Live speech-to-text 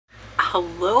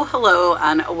Hello,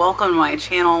 and welcome to my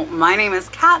channel. My name is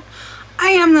Kat.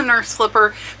 I am the Nurse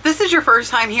Flipper. This is your first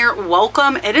time here.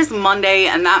 Welcome. It is Monday,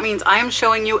 and that means I am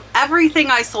showing you everything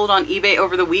I sold on eBay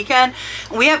over the weekend.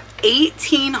 We have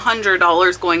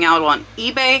 $1,800 going out on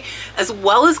eBay, as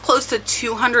well as close to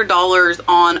 $200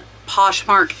 on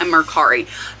Poshmark and Mercari.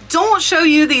 Don't show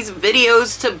you these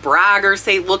videos to brag or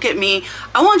say, look at me.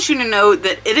 I want you to know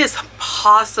that it is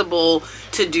possible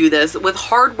to do this. With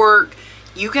hard work,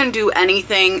 you can do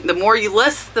anything. The more you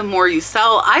list, the more you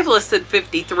sell. I've listed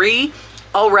 53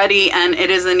 already, and it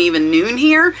isn't even noon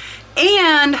here.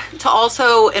 And to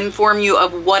also inform you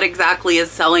of what exactly is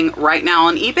selling right now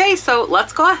on eBay. So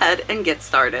let's go ahead and get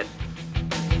started.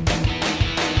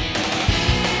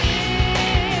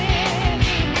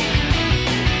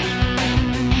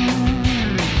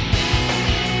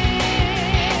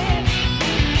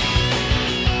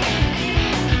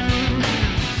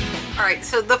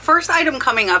 So the first item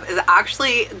coming up is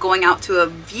actually going out to a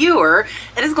viewer.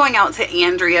 It is going out to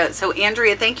Andrea. So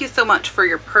Andrea, thank you so much for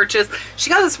your purchase. She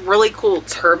got this really cool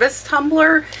Turbis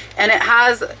tumbler, and it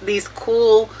has these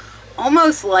cool,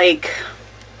 almost like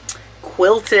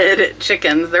quilted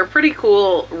chickens. They're pretty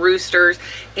cool roosters,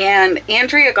 and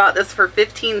Andrea got this for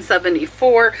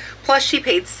 $15.74, plus she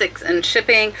paid $6 in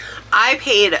shipping. I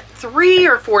paid $3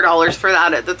 or $4 for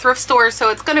that at the thrift store, so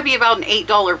it's going to be about an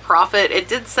 $8 profit. It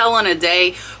did sell in a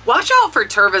day. Watch out for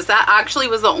Turbis. That actually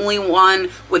was the only one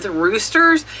with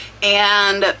roosters,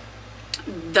 and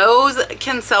those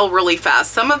can sell really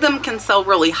fast. Some of them can sell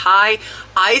really high.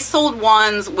 I sold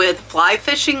ones with fly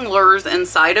fishing lures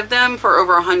inside of them for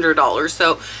over $100.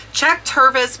 So check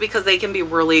Turbis because they can be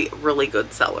really, really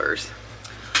good sellers.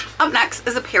 Up next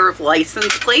is a pair of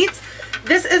license plates.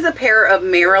 This is a pair of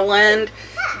Maryland.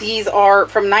 These are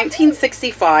from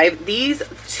 1965. These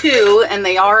two, and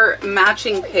they are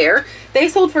matching pair. They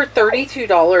sold for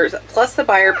 $32, plus the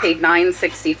buyer paid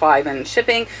 $9.65 in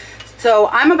shipping. So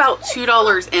I'm about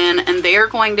 $2 in, and they are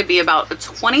going to be about a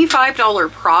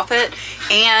 $25 profit,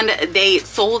 and they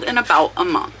sold in about a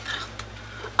month.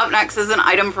 Up next is an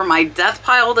item from my death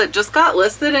pile that just got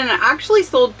listed, and it actually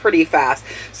sold pretty fast.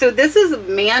 So this is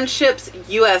Manships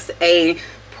USA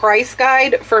price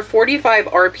guide for 45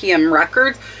 RPM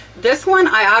records. This one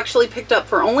I actually picked up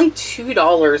for only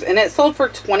 $2, and it sold for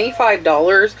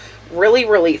 $25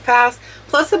 really fast.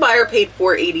 Plus the buyer paid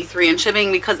 $4.83 in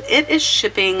shipping because it is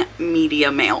shipping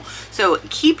media mail. So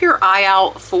keep your eye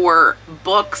out for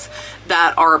books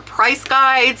that are price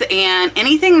guides, and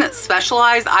anything that's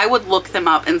specialized, I would look them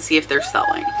up and see if they're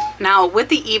selling. Now with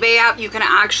the eBay app, you can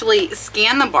actually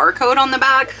scan the barcode on the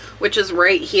back, which is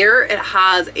right here. It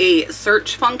has a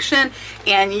search function,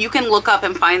 and you can look up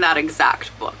and find that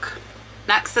exact book.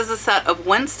 Next is a set of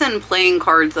Winston playing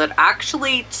cards that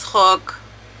actually took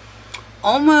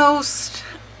almost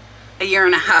a year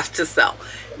and a half to sell.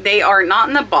 They are not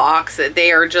in the box,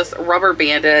 they are just rubber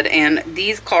banded, and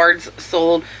these cards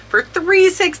sold for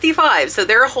 $3.65, so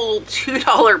they're a whole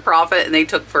 $2 profit, and they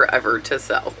took forever to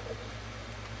sell.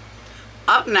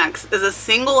 Up next is a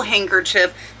single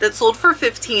handkerchief that sold for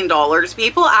 $15.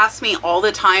 People ask me all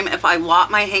the time if I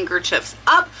lot my handkerchiefs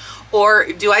up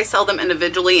or do I sell them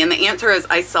individually, and the answer is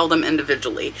I sell them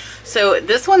individually. So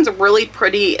this one's really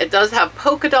pretty. It does have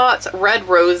polka dots, red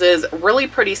roses, really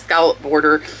pretty scallop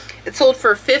border. It sold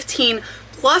for $15,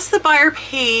 plus the buyer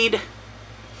paid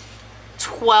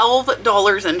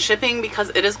 $12 in shipping because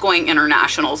it is going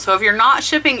international. So if you're not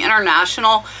shipping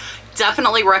international,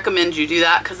 definitely recommend you do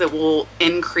that because it will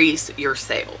increase your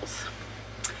sales.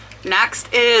 Next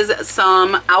is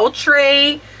some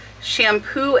Outre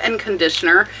shampoo and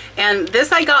conditioner, and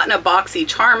this I got in a boxy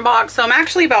charm box, so I'm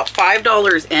actually about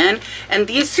 $5 in, and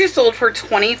these two sold for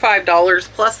 $25,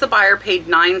 plus the buyer paid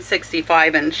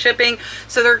 $9.65 in shipping,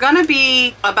 so they're gonna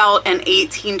be about an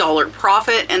 $18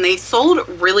 profit, and they sold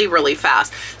really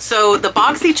fast. So the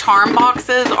boxy charm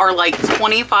boxes are like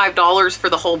 $25 for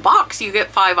the whole box. You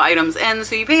get 5 items in,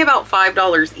 so you pay about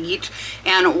 $5 each,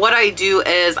 and what I do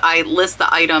is I list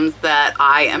the items that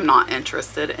I am not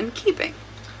interested in keeping.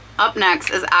 Up next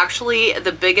is actually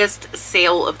the biggest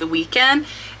sale of the weekend,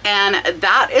 and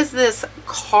that is this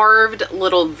carved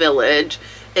little village.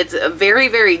 It's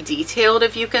very detailed,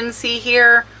 if you can see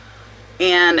here,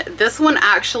 and this one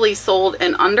actually sold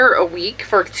in under a week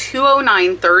for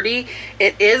 $209.30.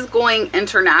 It is going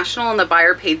international, and the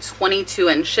buyer paid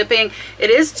 $22 in shipping. It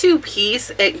is 2-piece.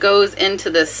 It goes into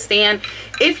this stand.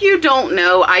 If you don't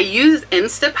know, I use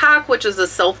Instapak, which is a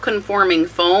self-conforming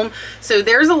foam, so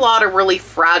there's a lot of really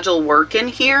fragile work in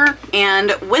here,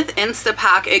 and with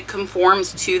Instapak it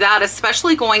conforms to that,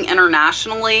 especially going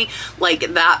internationally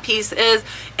like that piece is.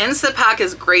 Instapak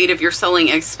is great if you're selling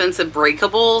expensive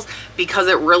breakables because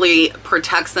it really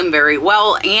protects them very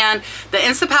well. And the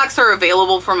Instapaks are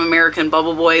available from American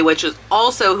Bubble Boy, which is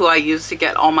also who I use to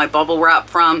get all my bubble wrap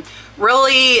from.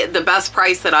 Really the best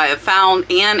price that I have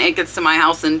found, and it gets to my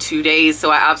house in 2 days,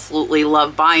 so I absolutely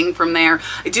love buying from there.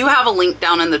 I do have a link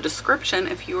down in the description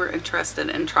if you are interested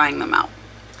in trying them out.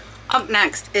 Up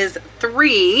next is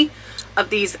 3 of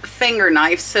these finger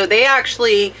knives. So they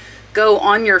actually go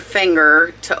on your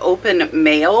finger to open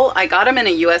mail. I got them in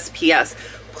a USPS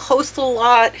postal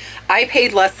lot. I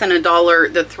paid less than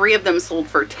 $1. The 3 of them sold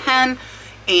for $10,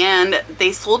 and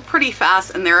they sold pretty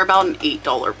fast, and they're about an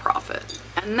 $8 profit.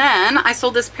 And then I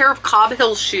sold this pair of Cobb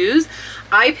Hill shoes.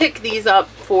 I picked these up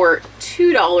for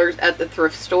 $2 at the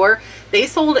thrift store. They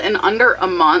sold in under a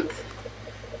month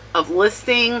of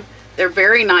listing. They're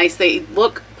very nice. They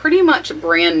look pretty much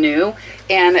brand new,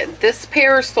 and this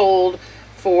pair sold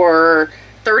for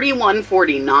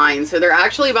 $31.49, so they're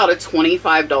actually about a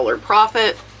 $25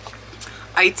 profit.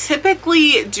 I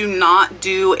typically do not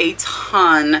do a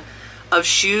ton of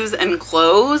shoes and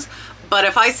clothes, but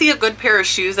if I see a good pair of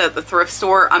shoes at the thrift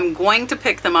store, I'm going to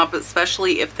pick them up,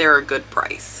 especially if they're a good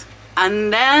price.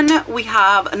 And then we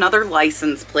have another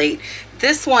license plate.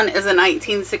 This one is a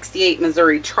 1968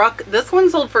 Missouri truck. This one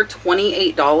sold for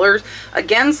 $28.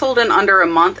 Again, sold in under a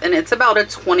month, and it's about a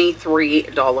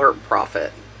 $23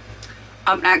 profit.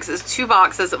 Up next is 2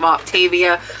 boxes of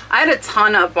Octavia. I had a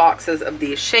ton of boxes of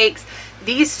these shakes.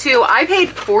 These 2, I paid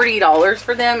 $40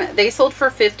 for them. They sold for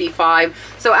 $55.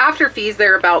 So after fees,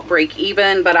 they're about break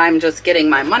even, but I'm just getting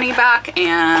my money back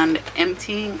and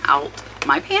emptying out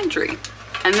my pantry.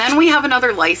 And then we have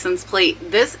another license plate.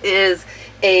 This is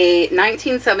a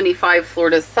 1975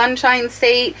 Florida Sunshine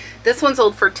State. This one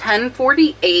sold for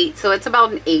 $10.48, so it's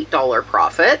about an $8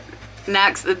 profit.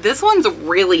 Next, this one's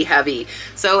really heavy,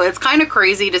 so it's kind of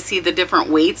crazy to see the different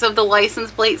weights of the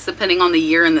license plates depending on the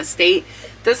year and the state.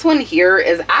 This one here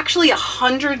is actually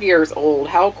 100 years old.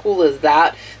 How cool is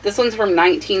that? This one's from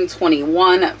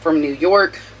 1921 from New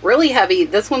York. Really heavy.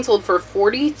 This one sold for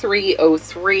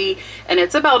 $43.03, and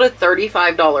it's about a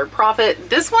 $35 profit.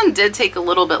 This one did take a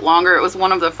little bit longer. It was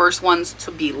one of the first ones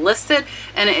to be listed,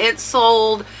 and it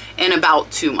sold in about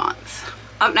 2 months.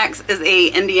 Up next is a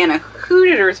Indiana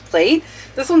Hooters plate.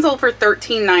 This one sold for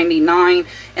 $13.99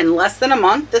 in less than a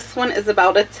month. This one is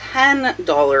about a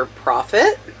 $10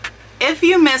 profit. If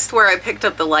you missed where I picked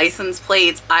up the license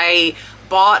plates, I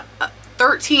bought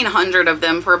 1,300 of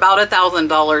them for about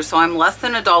 $1,000, so I'm less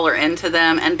than $1 into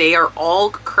them, and they are all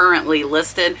currently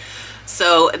listed.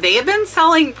 So they have been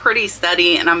selling pretty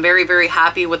steady, and I'm very, very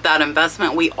happy with that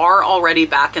investment. We are already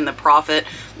back in the profit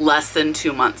less than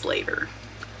 2 months later.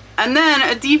 And then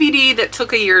a DVD that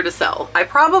took a year to sell. I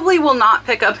probably will not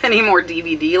pick up any more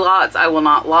DVD lots, I will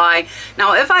not lie.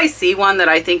 Now, if I see one that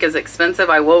I think is expensive,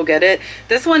 I will get it.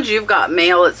 This one's You've Got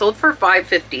Mail. It sold for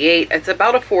 $5.58. It's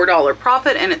about a $4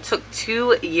 profit, and it took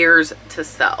 2 years to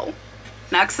sell.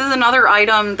 Next is another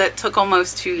item that took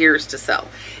almost 2 years to sell.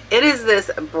 It is this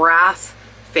brass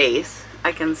face.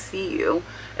 I can see you.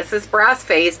 It's this brass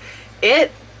face.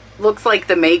 It looks like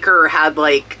the maker had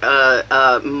like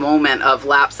a moment of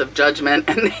lapse of judgment,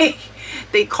 and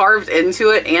they carved into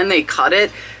it and they cut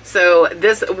it. So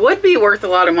this would be worth a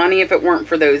lot of money if it weren't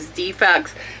for those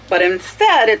defects, but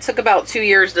instead it took about 2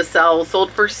 years to sell, sold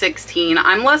for $16.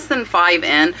 I'm less than 5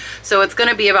 in, so it's going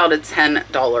to be about a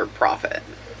 $10 profit.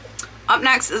 Up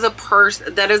next is a purse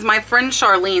that is my friend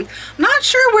Charlene's. I'm not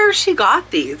sure where she got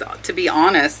these, to be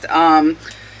honest.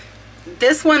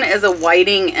 This one is a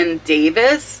Whiting and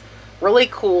Davis. Really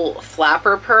cool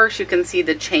flapper purse. You can see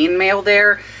the chainmail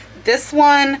there. This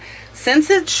one, since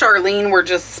it's Charlene, we're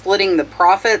just splitting the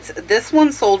profits. This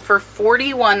one sold for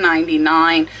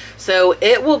 $41.99. So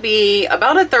it will be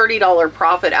about a $30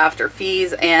 profit after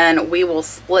fees, and we will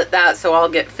split that. So I'll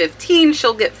get 15,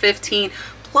 she'll get 15.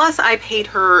 Plus I paid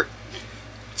her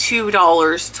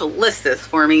 $2 to list this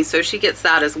for me, so she gets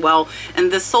that as well.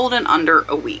 And this sold in under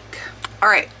a week. All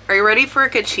right, are you ready for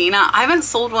a Kachina? I haven't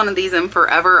sold one of these in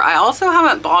forever. I also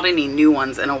haven't bought any new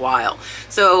ones in a while.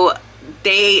 So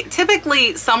they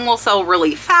typically, some will sell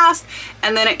really fast,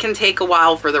 and then it can take a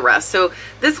while for the rest. So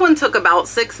this one took about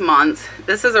 6 months.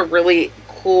 This is a really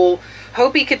cool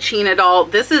Hopi Kachina doll.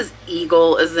 This is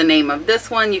Eagle is the name of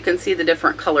this one. You can see the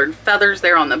different colored feathers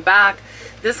there on the back.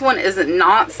 This one is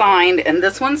not signed, and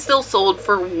this one's still sold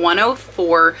for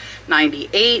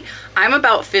 $104.98. I'm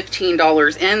about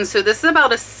 $15 in, so this is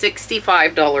about a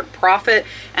 $65 profit.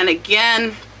 And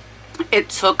again, it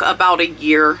took about a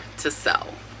year to sell.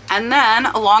 And then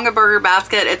along a burger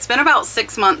basket, it's been about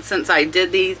 6 months since I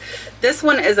did these. This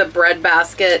one is a bread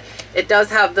basket. It does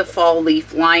have the fall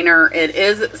leaf liner. It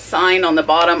is signed on the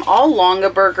bottom. All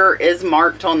Longaberger is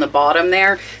marked on the bottom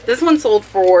there. This one sold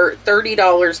for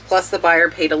 $30 plus the buyer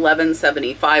paid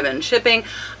 $11.75 in shipping.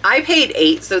 I paid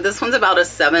 $8, so this one's about a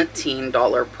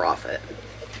 $17 profit.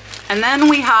 And then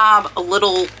we have a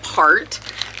little part.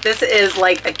 This is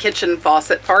like a kitchen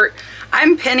faucet part.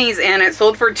 I'm pennies in. It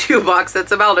sold for $2.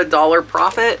 It's about a $1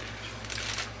 profit.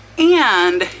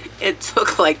 And it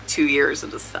took like 2 years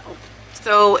to sell.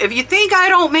 So if you think I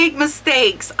don't make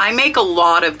mistakes, I make a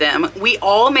lot of them. We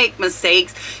all make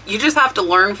mistakes. You just have to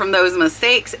learn from those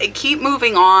mistakes and keep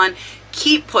moving on.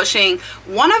 Keep pushing.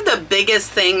 One of the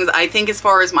biggest things I think as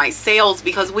far as my sales,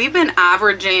 because we've been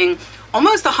averaging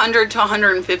almost $100 to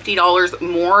 $150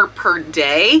 more per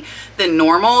day than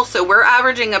normal. So we're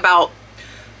averaging about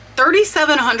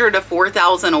 $3,700 to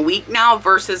 $4,000 a week now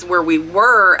versus where we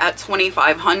were at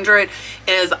 $2,500.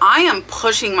 Is I am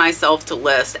pushing myself to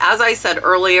list. As I said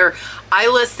earlier, I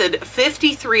listed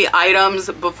 53 items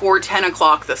before 10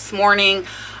 o'clock this morning.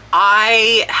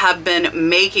 I have been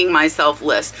making myself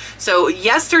list. So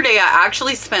yesterday I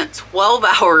actually spent 12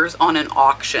 hours on an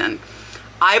auction.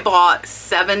 I bought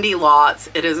 70 lots.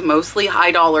 It is mostly high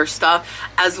dollar stuff,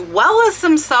 as well as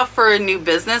some stuff for a new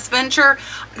business venture.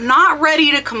 Not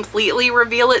ready to completely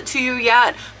reveal it to you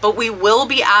yet, but we will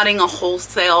be adding a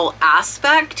wholesale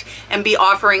aspect and be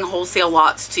offering wholesale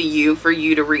lots to you for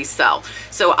you to resell.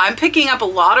 So I'm picking up a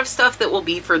lot of stuff that will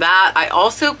be for that. I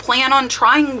also plan on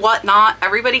trying Whatnot.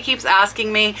 Everybody keeps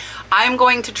asking me. I'm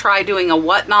going to try doing a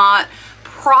Whatnot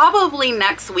probably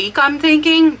next week, I'm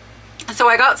thinking. So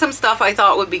I got some stuff I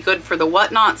thought would be good for the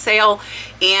Whatnot sale,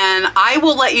 and I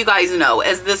will let you guys know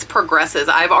as this progresses.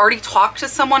 I've already talked to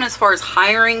someone as far as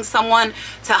hiring someone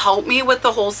to help me with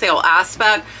the wholesale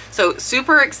aspect. So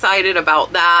super excited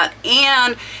about that,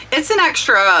 and it's an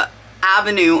extra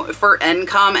avenue for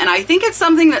income, and I think it's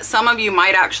something that some of you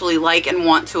might actually like and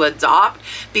want to adopt,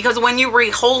 because when you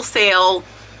re-wholesale,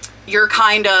 you're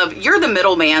the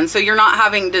middleman, so you're not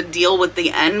having to deal with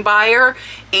the end buyer,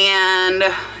 and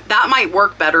that might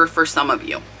work better for some of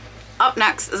you. Up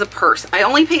next is a purse. I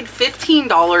only paid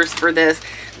 $15 for this.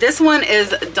 This one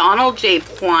is Donald J.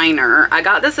 Pliner. I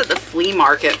got this at the flea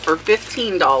market for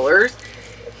 $15.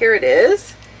 Here it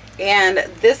is. And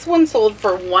this one sold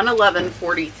for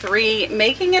 $111.43,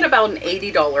 making it about an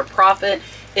 $80 profit.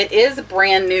 It is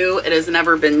brand new. It has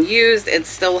never been used. It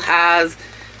still has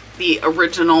the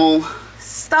original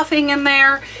stuffing in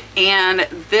there, and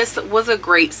this was a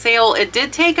great sale. It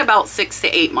did take about 6 to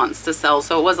 8 months to sell,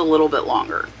 so it was a little bit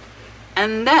longer.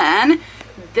 And then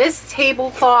this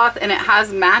tablecloth, and it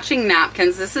has matching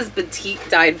napkins. This is batik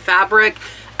dyed fabric,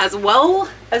 as well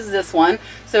as this one.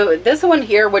 So this one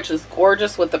here, which is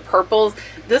gorgeous with the purples,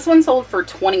 this one sold for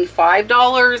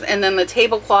 $25, and then the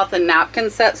tablecloth and napkin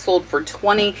set sold for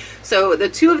 $20. So the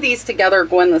two of these together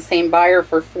go in the same buyer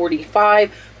for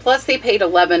 $45. Plus they paid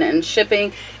 $11 in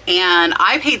shipping, and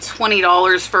I paid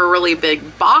 $20 for a really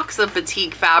big box of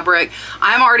batik fabric.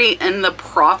 I'm already in the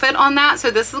profit on that,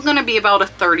 so this is going to be about a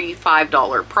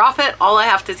 $35 profit. All I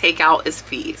have to take out is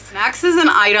fees. Next is an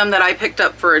item that I picked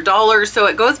up for $1, so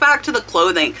it goes back to the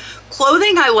clothing.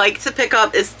 Clothing I like to pick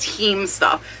up is team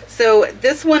stuff. So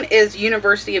this one is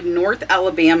University of North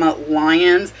Alabama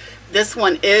Lions. This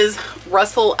one is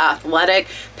Russell Athletic.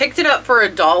 Picked it up for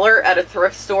 $1 at a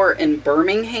thrift store in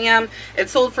Birmingham. It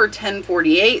sold for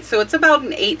 $10.48, so it's about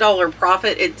an $8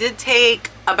 profit. It did take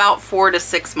about 4 to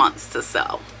 6 months to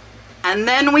sell. And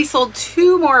then we sold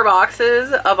 2 more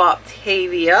boxes of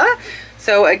Octavia.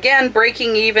 So again,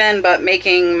 breaking even, but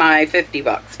making my 50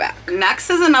 bucks back. Next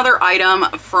is another item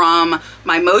from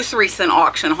my most recent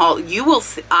auction haul. You will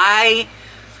see, I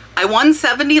won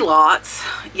 70 lots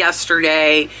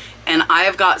yesterday, and I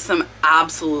have got some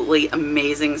absolutely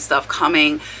amazing stuff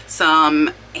coming. Some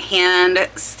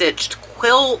hand-stitched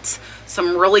quilts,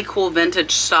 some really cool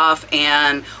vintage stuff,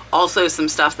 and also some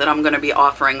stuff that I'm going to be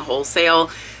offering wholesale.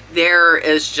 There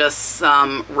is just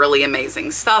some really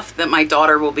amazing stuff that my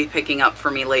daughter will be picking up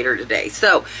for me later today.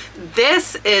 So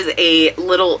this is a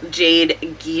little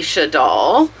jade geisha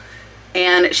doll,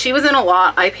 and she was in a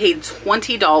lot. I paid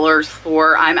 $20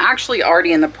 for. I'm actually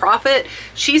already in the profit.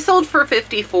 She sold for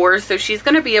 $54, so she's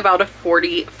going to be about a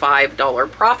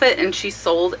 $45 profit, and she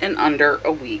sold in under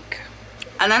a week.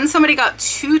 And then somebody got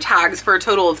 2 tags for a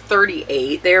total of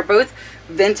 38. They are both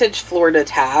vintage Florida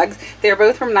tags. They're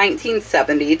both from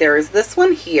 1970. There is this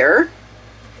one here,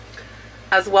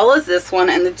 as well as this one,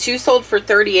 and the 2 sold for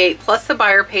 38, plus the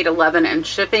buyer paid 11 in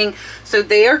shipping. So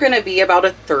they are going to be about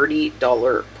a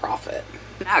 $30 profit.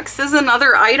 Next is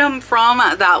another item from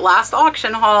that last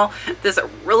auction haul. This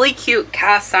really cute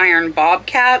cast iron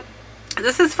bobcat.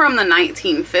 This is from the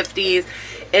 1950s.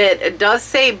 It does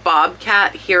say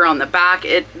Bobcat here on the back.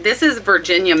 This is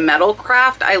Virginia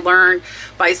Metalcraft. I learned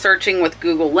by searching with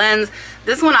Google Lens.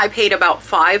 This one I paid about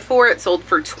 $5 for. It sold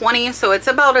for $20, so it's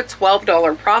about a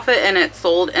 $12 profit, and it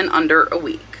sold in under a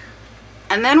week.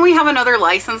 And then we have another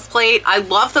license plate. I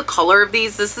love the color of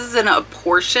these. This is an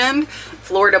apportioned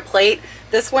Florida plate.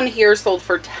 This one here sold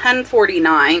for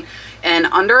 $10.49 and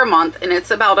under a month, and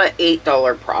it's about an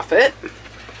 $8 profit.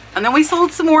 And then we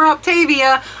sold some more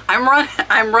Octavia. I'm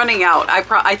running out.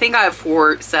 I think I have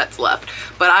 4 sets left,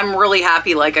 but I'm really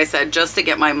happy, like I said, just to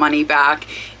get my money back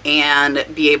and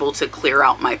be able to clear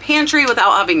out my pantry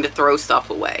without having to throw stuff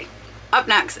away. Up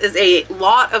next is a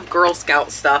lot of Girl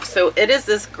Scout stuff. So it is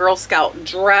this Girl Scout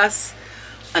dress,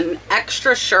 an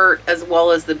extra shirt, as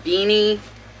well as the beanie,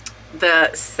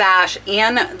 the sash,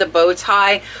 and the bow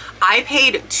tie. I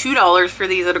paid $2 for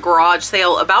these at a garage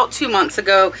sale about 2 months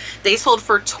ago. They sold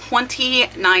for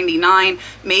 $20.99,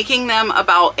 making them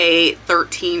about a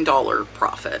 $13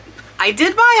 profit. I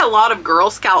did buy a lot of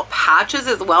Girl Scout patches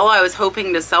as well. I was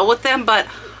hoping to sell with them, but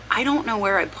I don't know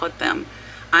where I put them.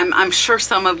 I'm sure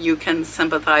some of you can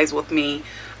sympathize with me.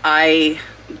 I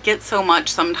get so much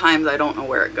sometimes I don't know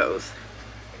where it goes.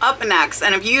 Up next,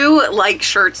 and if you like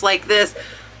shirts like this,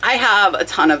 I have a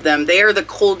ton of them. They are the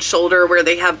cold shoulder, where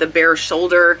they have the bare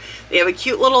shoulder. They have a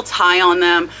cute little tie on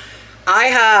them. I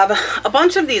have a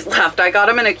bunch of these left. I got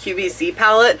them in a QVC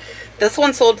palette. This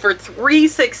one sold for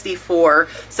 $3.64.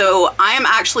 So I am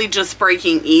actually just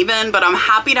breaking even, but I'm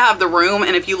happy to have the room.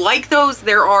 And if you like those,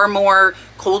 there are more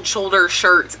cold shoulder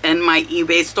shirts in my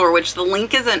eBay store, which the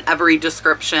link is in every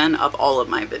description of all of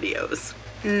my videos.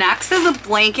 Next is a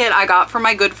blanket I got from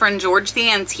my good friend George the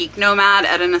Antique Nomad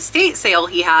at an estate sale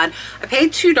he had. I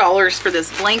paid $2 for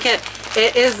this blanket.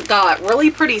 It is got really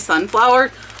pretty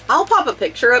sunflowers. I'll pop a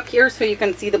picture up here so you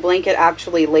can see the blanket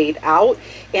actually laid out.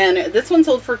 And this one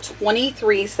sold for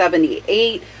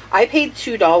 $23.78. I paid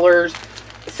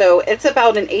 $2. So it's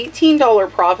about an $18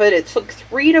 profit. It took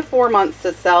 3 to 4 months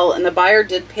to sell, and the buyer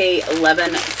did pay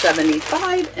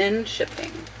 $11.75 in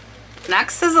shipping.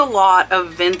 Next is a lot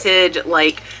of vintage,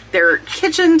 like their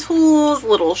kitchen tools,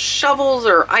 little shovels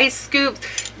or ice scoops.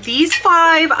 These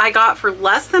 5 I got for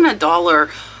less than $1.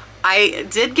 I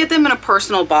did get them in a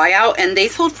personal buyout, and they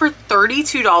sold for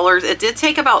 $32. It did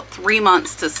take about 3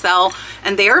 months to sell,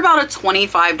 and they are about a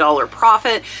 $25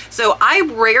 profit. So I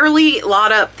rarely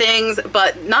lot up things,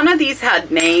 but none of these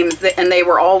had names, and they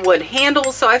were all wood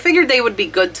handles, so I figured they would be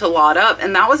good to lot up,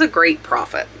 and that was a great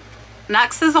profit.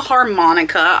 Next is a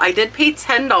harmonica. I did pay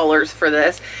 $10 for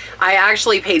this. I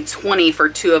actually paid $20 for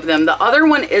 2 of them. The other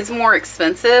one is more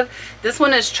expensive. This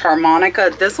one is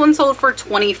Charmonica. This one sold for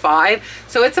 $25.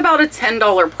 So it's about a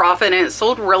 $10 profit, and it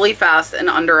sold really fast in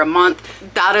under a month.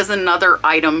 That is another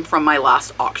item from my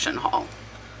last auction haul.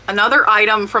 Another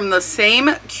item from the same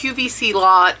QVC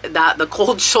lot that the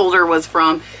cold shoulder was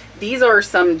from. These are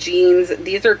some jeans.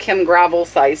 These are Kim Gravel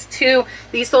size 2.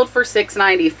 These sold for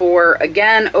 $6.94.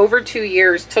 Again, over 2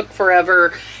 years, took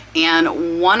forever.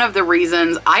 And one of the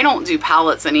reasons I don't do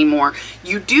pallets anymore,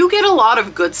 you do get a lot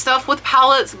of good stuff with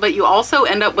pallets, but you also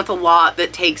end up with a lot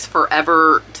that takes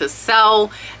forever to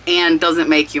sell and doesn't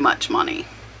make you much money.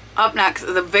 Up next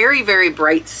is a very, very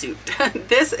bright suit.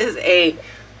 This is a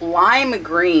lime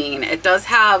green. It does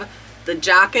have the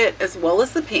jacket as well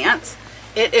as the pants.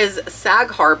 It is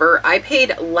Sag Harbor. I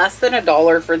paid less than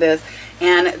 $1 for this,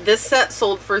 and this set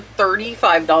sold for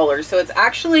 $35. So it's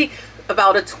actually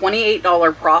about a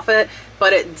 $28 profit,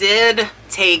 but it did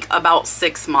take about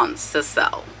 6 months to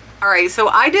sell. All right, so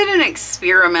I did an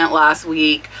experiment last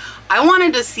week. I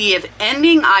wanted to see if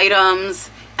ending items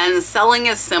and selling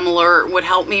is similar would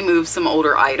help me move some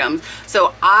older items.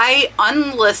 So I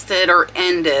unlisted or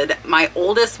ended my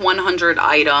oldest 100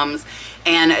 items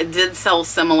and did sell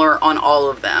similar on all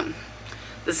of them.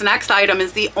 This next item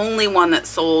is the only one that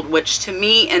sold, which to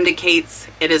me indicates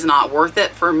it is not worth it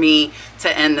for me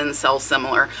to end and sell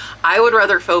similar. I would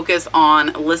rather focus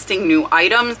on listing new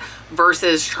items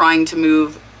versus trying to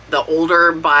move the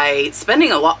older by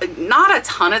spending a lot, not a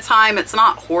ton of time. It's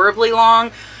not horribly long,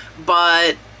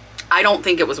 but I don't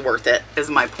think it was worth it,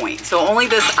 is my point. So only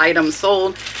this item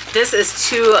sold. This is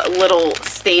 2 little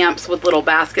stamps with little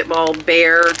basketball,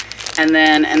 bear, and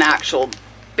then an actual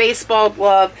baseball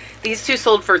glove. These two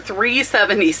sold for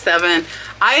 $3.77.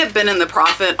 I have been in the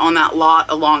profit on that lot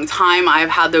a long time.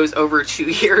 I've had those over 2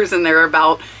 years, and they're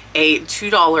about a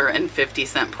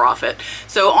 $2.50 profit.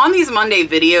 So on these Monday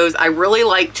videos, I really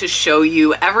like to show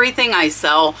you everything I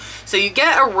sell, so you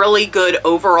get a really good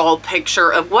overall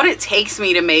picture of what it takes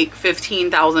me to make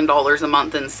 $15,000 a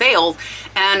month in sales.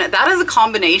 And that is a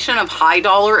combination of high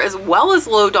dollar as well as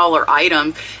low dollar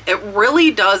items. It really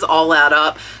does all add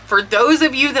up. For those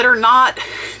of you that are not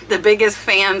the biggest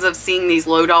fans of seeing these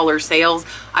low dollar sales,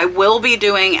 I will be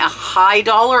doing a high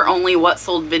dollar only what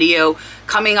sold video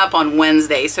coming up on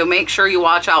Wednesday, so make sure you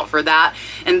watch out for that.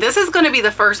 And this is going to be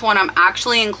the first one I'm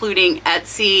actually including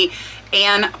Etsy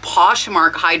and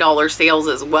Poshmark high dollar sales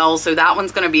as well, so that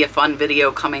one's going to be a fun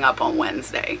video coming up on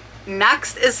Wednesday.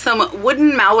 Next is some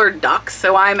wooden mallard ducks.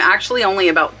 So I'm actually only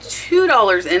about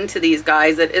 $2 into these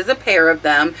guys. It is a pair of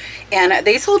them, and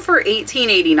they sold for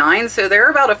 $18.89, so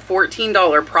they're about a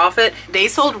 $14 profit. They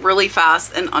sold really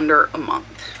fast in under a month.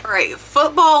 All right,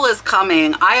 football is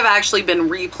coming. I have actually been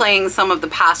replaying some of the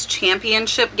past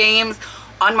championship games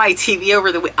on my TV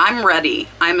over the week. I'm ready.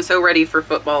 I'm so ready for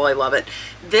football. I love it.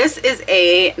 This is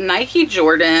a Nike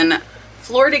Jordan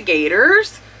Florida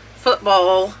Gators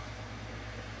football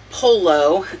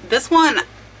polo. This one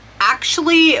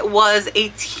actually was a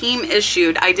team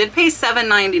issued. I did pay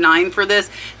 $7.99 for this.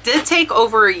 Did take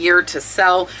over a year to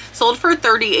sell. Sold for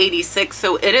 $30.86,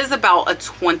 so it is about a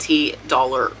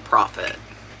 $20 profit.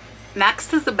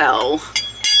 Next is the bell.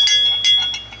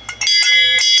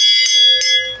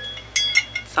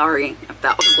 Sorry if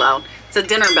that was loud. It's a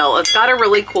dinner bell. It's got a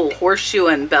really cool horseshoe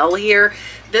and bell here.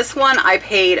 This one I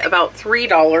paid about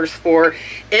 $3 for.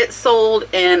 It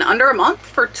sold in under a month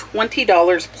for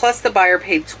 $20, plus the buyer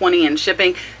paid $20 in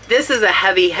shipping. This is a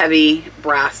heavy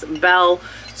brass bell,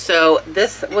 so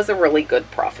this was a really good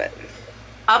profit.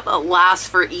 Up last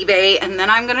for eBay, and then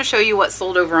I'm going to show you what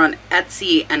sold over on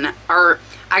Etsy, and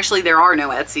actually there are no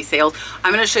Etsy sales.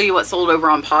 I'm going to show you what sold over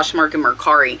on Poshmark and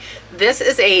Mercari. This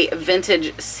is a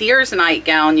vintage Sears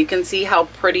nightgown. You can see how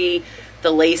pretty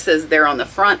the laces there on the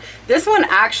front. This one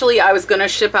actually I was going to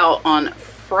ship out on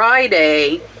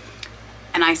Friday,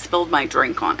 and I spilled my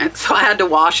drink on it, so I had to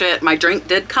wash it. My drink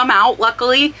did come out,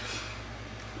 luckily.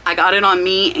 I got it on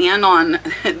me and on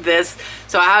this,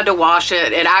 so I had to wash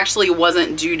it. It actually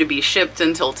wasn't due to be shipped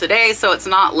until today, so it's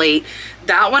not late.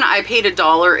 That one I paid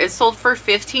 $1. It sold for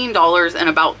 $15 in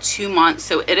about 2 months,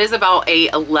 so it is about a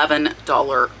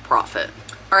 $11 profit.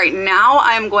 All right, now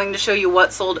I'm going to show you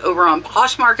what sold over on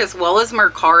Poshmark as well as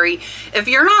Mercari. If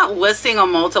you're not listing on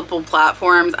multiple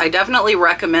platforms, I definitely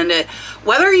recommend it.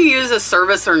 Whether you use a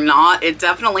service or not, it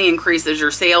definitely increases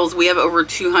your sales. We have over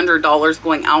 $200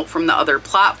 going out from the other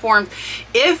platforms.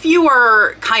 If you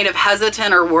are kind of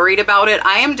hesitant or worried about it,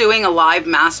 I am doing a live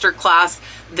masterclass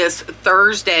this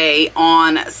Thursday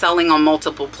on selling on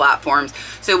multiple platforms.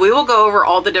 So we will go over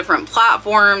all the different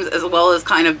platforms as well as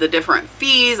kind of the different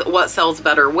fees, what sells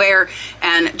better where,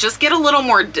 and just get a little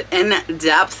more in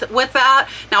depth with that.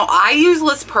 Now I use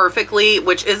List Perfectly,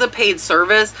 which is a paid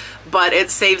service, but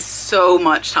it saves so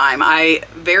much time. I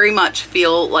very much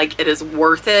feel like it is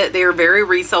worth it. They are very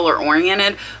reseller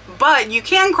oriented, but you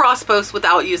can cross post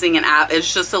without using an app.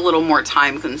 It's just a little more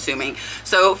time consuming.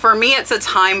 So for me, it's a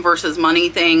time versus money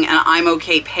thing, and I'm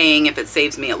okay paying if it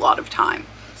saves me a lot of time.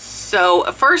 So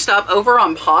first up, over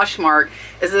on Poshmark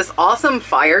is this awesome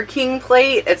Fire King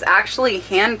plate. It's actually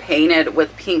hand painted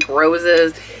with pink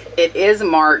roses. It is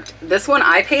marked. This one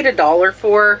I paid $1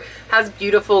 for. Has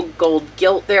beautiful gold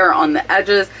gilt there on the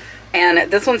edges.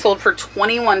 And this one sold for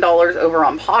 $21 over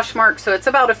on Poshmark, so it's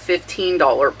about a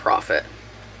 $15 profit.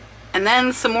 And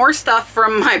then some more stuff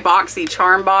from my Boxy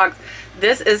Charm box.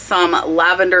 This is some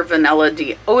lavender vanilla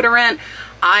deodorant.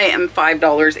 I am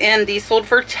 $5 in. These sold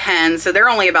for $10, so they're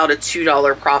only about a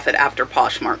 $2 profit after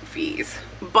Poshmark fees.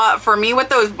 But for me with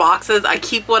those boxes, I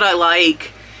keep what I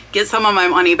like, get some of my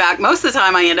money back. Most of the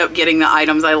time I end up getting the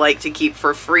items I like to keep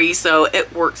for free, so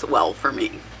it works well for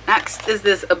me. Next is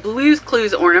this Blue's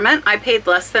Clues ornament. I paid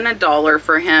less than $1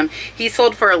 for him. He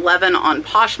sold for $11 on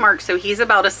Poshmark, so he's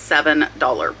about a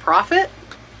 $7 profit.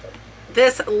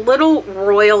 This little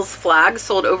Royals flag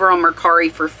sold over on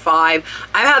Mercari for $5.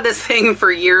 I've had this thing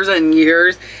for years and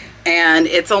years, and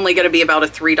it's only going to be about a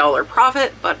 $3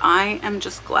 profit, but I am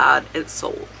just glad it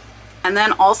sold. And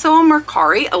then also on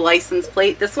Mercari, a license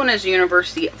plate. This one is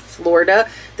University of Florida.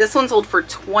 This one sold for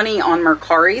 $20 on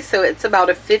Mercari, so it's about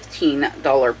a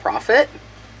 $15 profit.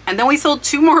 And then we sold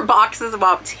 2 more boxes of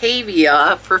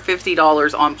Octavia for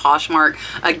 $50 on Poshmark.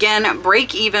 Again,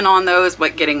 break even on those,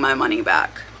 but getting my money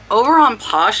back. Over on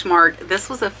Poshmark, this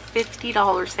was a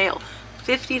 $50 sale.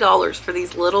 $50 for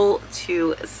these little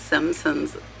 2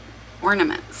 Simpsons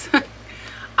ornaments.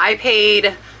 I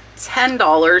paid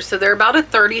 $10, so they're about a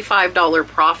 $35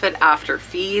 profit after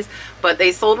fees, but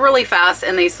they sold really fast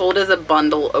and they sold as a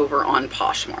bundle over on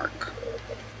Poshmark.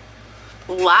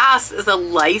 Last is a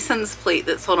license plate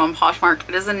that sold on Poshmark.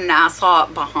 It is in Nassau,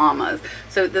 Bahamas.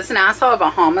 So this Nassau,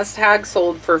 Bahamas tag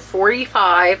sold for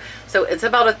 $45, so it's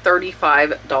about a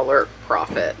 $35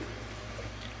 profit.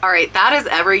 All right, that is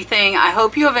everything. I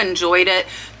hope you have enjoyed it.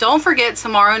 Don't forget,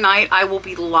 tomorrow night I will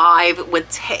be live with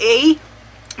Tay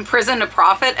Prison to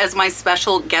Profit as my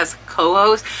special guest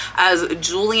co-host, as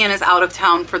Julian is out of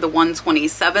town for the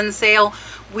 127 sale.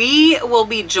 We will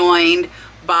be joined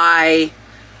by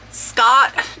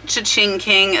Scott Cha-Ching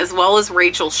King as well as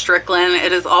Rachel Strickland.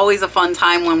 It is always a fun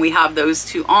time when we have those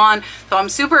two on, so I'm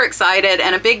super excited,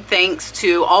 and a big thanks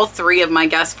to all 3 of my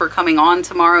guests for coming on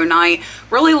tomorrow night.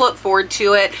 Really look forward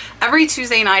to it. Every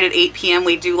Tuesday night at 8 p.m.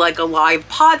 we do like a live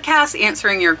podcast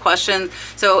answering your questions,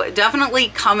 so definitely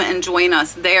come and join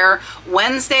us there.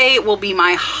 Wednesday will be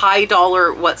my high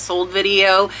dollar what sold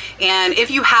video, and if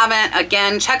you haven't,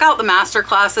 again, check out the master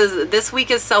classes. This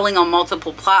week is selling on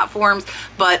multiple platforms,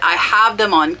 but I have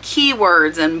them on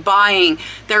keywords and buying.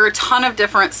 There are a ton of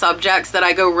different subjects that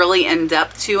I go really in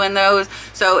depth to in those,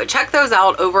 so check those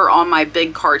out over on my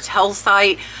Big Cartel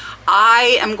site.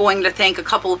 I am going to thank a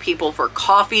couple of people for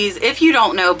coffees. If you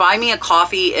don't know, Buy Me a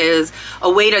Coffee is a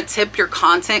way to tip your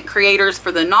content creators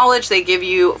for the knowledge they give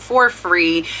you for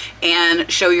free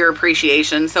and show your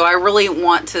appreciation. So I really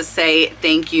want to say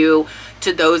thank you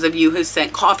to those of you who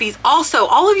sent coffees. Also,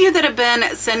 all of you that have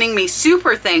been sending me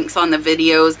super thanks on the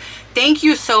videos, thank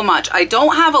you so much. I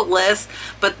don't have a list,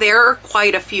 but there are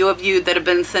quite a few of you that have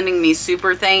been sending me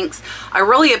super thanks. I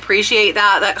really appreciate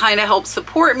that. That kind of helps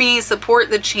support me,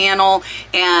 support the channel,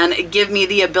 and give me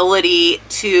the ability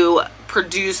to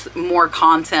produce more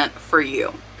content for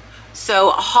you.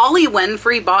 So Holly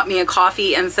Winfrey bought me a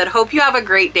coffee and said, hope you have a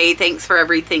great day. Thanks for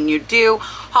everything you do.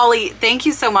 Holly, thank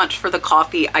you so much for the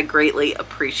coffee. I greatly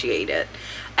appreciate it.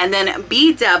 And then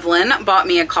B. Devlin bought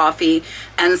me a coffee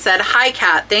and said, hi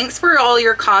Kat, thanks for all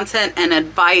your content and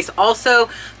advice. Also,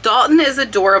 Dalton is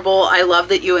adorable. I love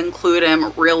that you include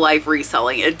him real life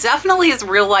reselling. It definitely is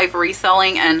real life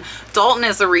reselling, and Dalton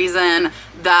is the reason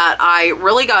that I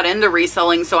really got into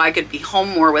reselling, so I could be home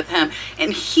more with him.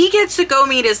 And he gets to go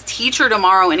meet his teacher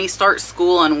tomorrow, and he starts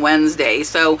school on Wednesday.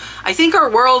 So I think our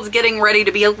world's getting ready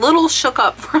to be a little shook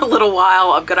up for a little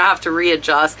while. I'm gonna have to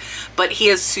readjust, but he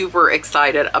is super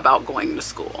excited about going to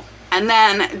school. And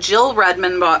then Jill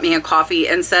Redmond bought me a coffee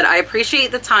and said, I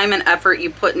appreciate the time and effort you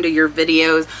put into your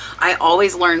videos. I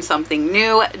always learn something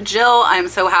new. Jill, I'm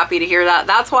so happy to hear that.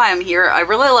 That's why I'm here. I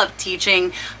really love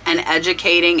teaching and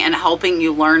educating and helping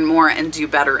you learn more and do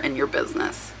better in your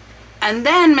business. And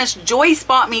then Miss Joyce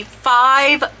bought me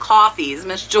 5 coffees.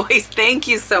 Miss Joyce, thank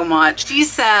you so much. She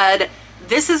said,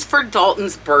 this is for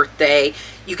Dalton's birthday.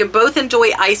 You can both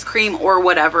enjoy ice cream or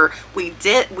whatever. We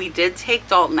did take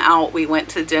Dalton out. We went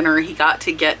to dinner. He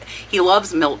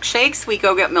loves milkshakes. We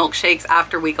go get milkshakes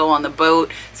after we go on the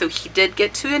boat. So he did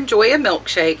get to enjoy a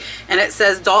milkshake. And it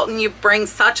says, Dalton, you bring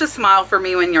such a smile for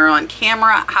me when you're on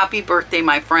camera. Happy birthday,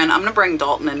 my friend. I'm gonna bring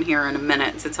Dalton in here in a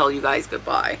minute to tell you guys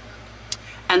goodbye.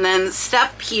 And then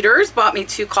Steph Peters bought me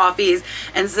 2 coffees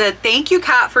and said, thank you,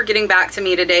 Kat, for getting back to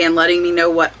me today and letting me know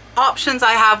what options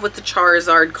I have with the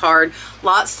Charizard card.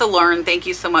 Lots to learn. Thank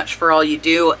you so much for all you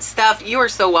do. Steph, you are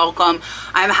so welcome.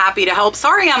 I'm happy to help.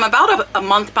 Sorry, I'm about a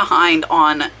month behind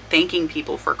on thanking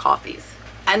people for coffees.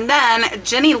 And then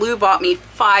Jenny Lou bought me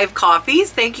 5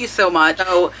 coffees. Thank you so much.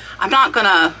 So I'm not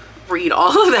gonna read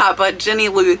all of that, but Jenny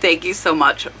Lou, thank you so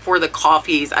much for the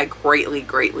coffees. I greatly,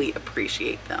 greatly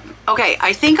appreciate them. Okay,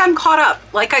 I think I'm caught up.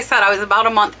 Like I said, I was about a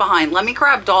month behind. Let me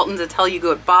grab Dalton to tell you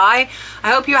goodbye.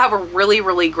 I hope you have a really,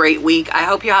 really great week. I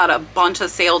hope you had a bunch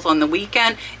of sales on the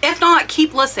weekend. If not,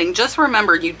 keep listing. Just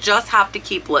remember, you just have to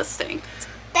keep listing.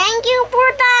 Thank you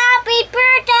for the happy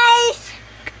birthdays.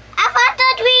 Have a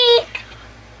good week.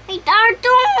 We start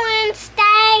on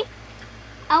Wednesday.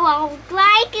 I would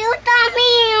like you to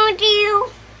meet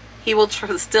you. He will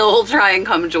still try and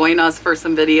come join us for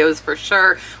some videos for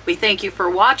sure. We thank you for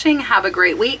watching. Have a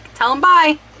great week. Tell him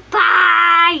bye.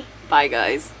 Bye. Bye,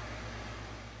 guys.